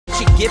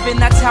given,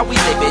 that's how we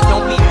live it.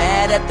 Don't be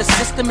mad at the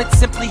system, it's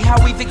simply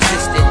how we've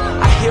existed.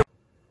 I hear.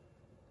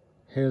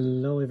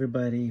 Hello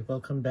everybody,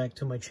 welcome back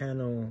to my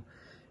channel.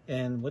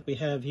 And what we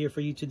have here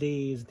for you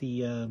today is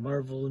the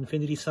Marvel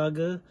Infinity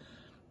Saga,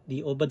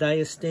 the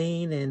Obadiah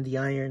Stane, and the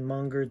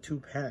Ironmonger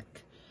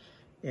 2-pack.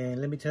 And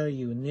let me tell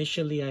you,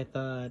 initially I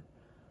thought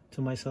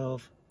to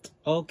myself,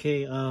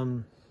 okay,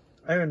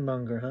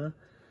 Ironmonger, huh?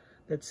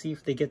 Let's see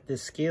if they get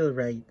this scale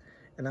right.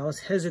 And I was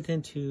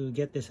hesitant to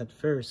get this at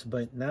first,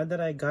 but now that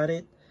I got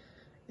it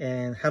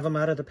and have him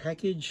out of the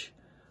package,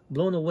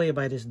 blown away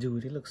by this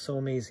dude. He looks so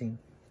amazing.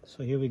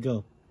 So here we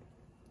go.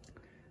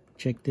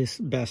 Check this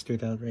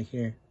bastard out right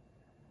here.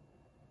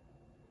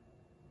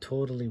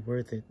 Totally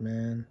worth it,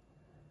 man.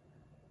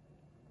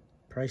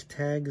 Price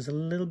tag is a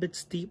little bit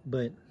steep,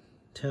 but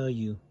tell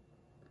you,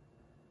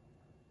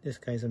 this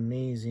guy's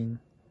amazing.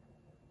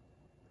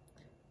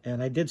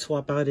 And I did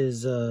swap out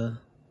his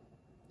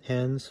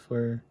hands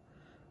for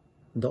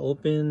the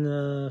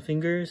open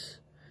fingers.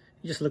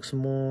 He just looks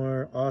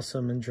more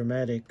awesome and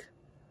dramatic,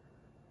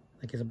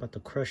 like he's about to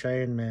crush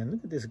Iron Man.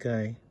 Look at this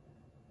guy.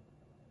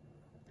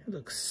 He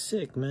looks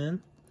sick,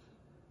 man.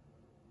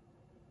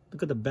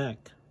 Look at the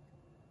back.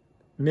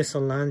 Missile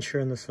launcher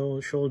on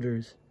the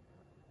shoulders.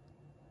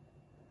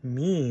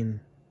 Mean.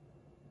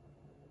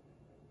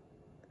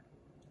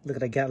 Look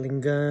at the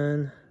Gatling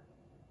gun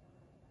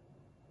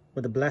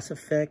with the blast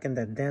effect and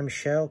that damn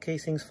shell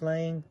casings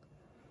flying.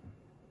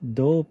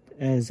 Dope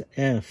as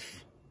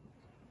F.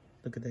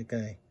 Look at that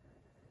guy.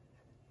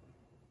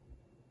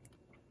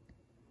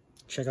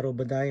 Check out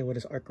Obadiah with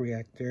his arc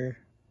reactor.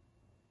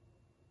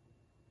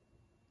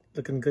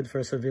 Looking good for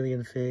a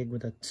civilian fig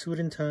with a suit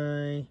and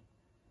tie.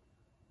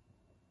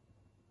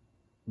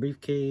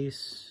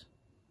 Briefcase.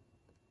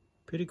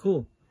 Pretty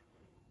cool.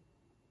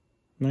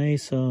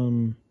 Nice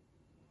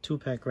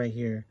 2-pack right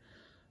here.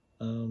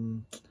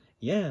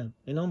 Yeah,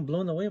 and I'm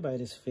blown away by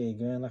this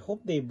fig, and I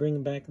hope they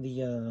bring back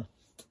the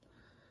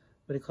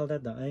what do you call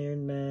that? The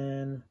Iron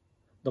Man,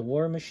 the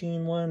War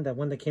Machine one, that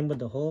one that came with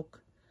the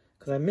Hulk.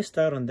 Because I missed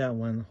out on that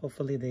one.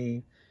 Hopefully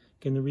they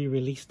can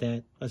re-release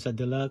that as a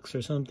deluxe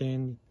or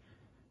something.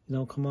 You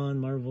know, come on,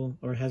 Marvel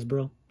or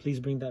Hasbro, please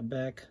bring that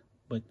back.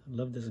 But I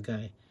love this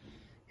guy.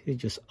 He's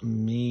just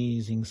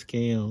amazing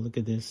scale. Look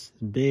at this,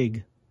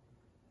 big.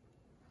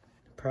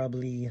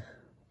 Probably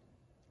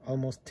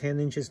almost 10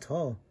 inches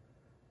tall.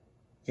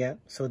 Yeah,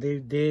 so they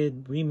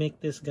did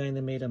remake this guy and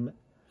they made him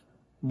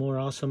more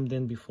awesome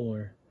than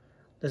before.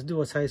 Let's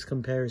do a size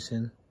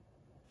comparison.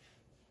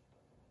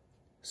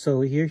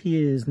 So here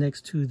he is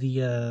next to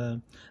the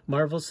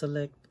Marvel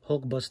Select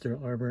Hulkbuster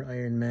Armor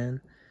Iron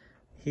Man.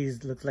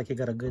 He's looks like he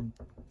got a good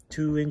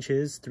 2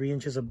 inches, 3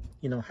 inches of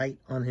height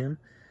on him.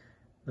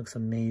 Looks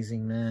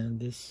amazing, man.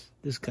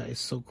 This guy is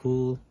so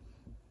cool.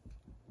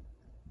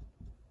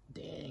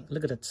 Dang,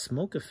 look at that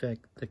smoke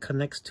effect that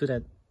connects to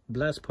that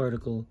blast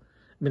particle.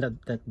 I mean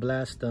that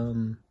blast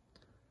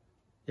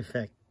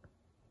effect.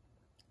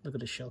 Look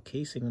at the shell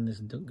casing on this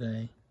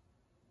guy.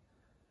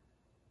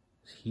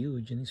 It's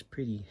huge and he's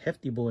pretty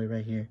hefty boy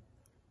right here.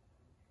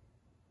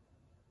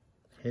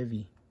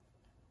 Heavy.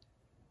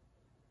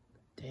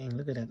 Dang,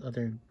 look at that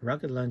other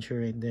rocket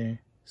launcher right there.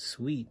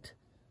 Sweet.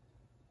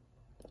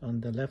 On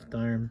the left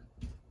arm.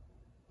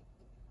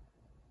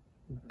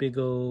 Big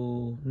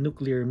old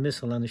nuclear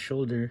missile on the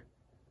shoulder.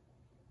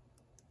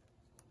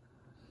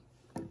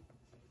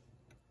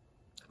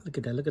 Look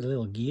at that. Look at the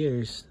little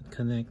gears that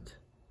connect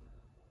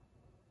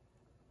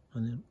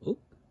on him. Oh,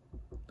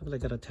 look like I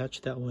gotta attach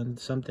that one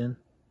to something.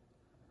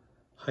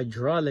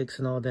 Hydraulics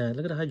and all that.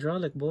 Look at the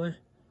hydraulic, boy.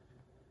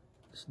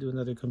 Let's do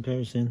another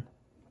comparison.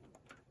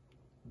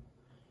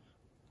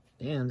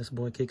 Damn, this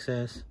boy kicks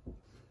ass.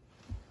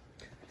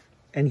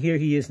 And here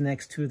he is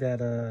next to that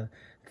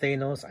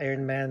Thanos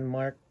Iron Man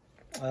Mark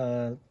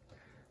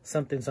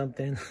something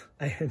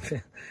Iron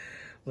Man.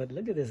 But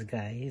look at this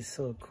guy. He's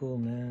so cool,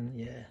 man.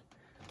 Yeah.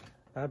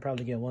 I'll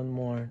probably get one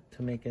more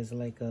to make as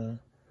like a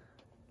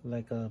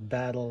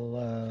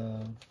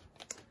battle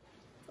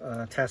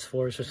task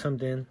force or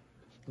something.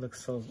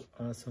 Looks so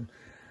awesome.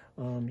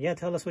 Yeah,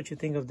 tell us what you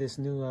think of this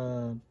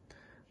new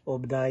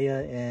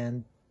Obadiah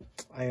and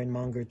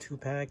Ironmonger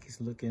 2-pack. He's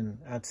looking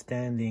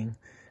outstanding.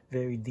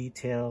 Very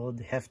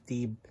detailed,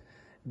 hefty,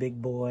 big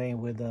boy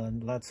with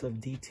lots of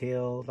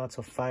detail, lots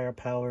of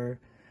firepower,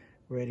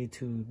 ready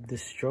to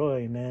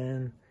destroy,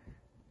 man.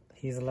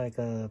 He's like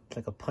a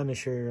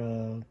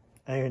Punisher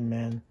Iron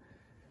Man.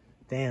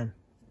 Damn,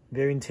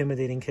 very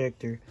intimidating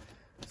character.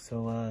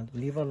 So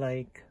leave a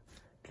like,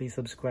 please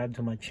subscribe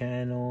to my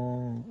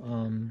channel.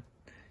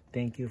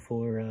 Thank you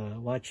for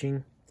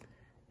watching,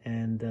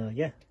 and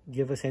yeah,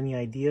 give us any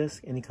ideas,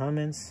 any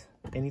comments,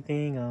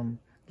 anything.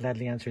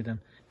 Gladly answer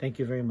them. Thank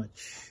you very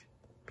much.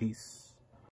 Peace.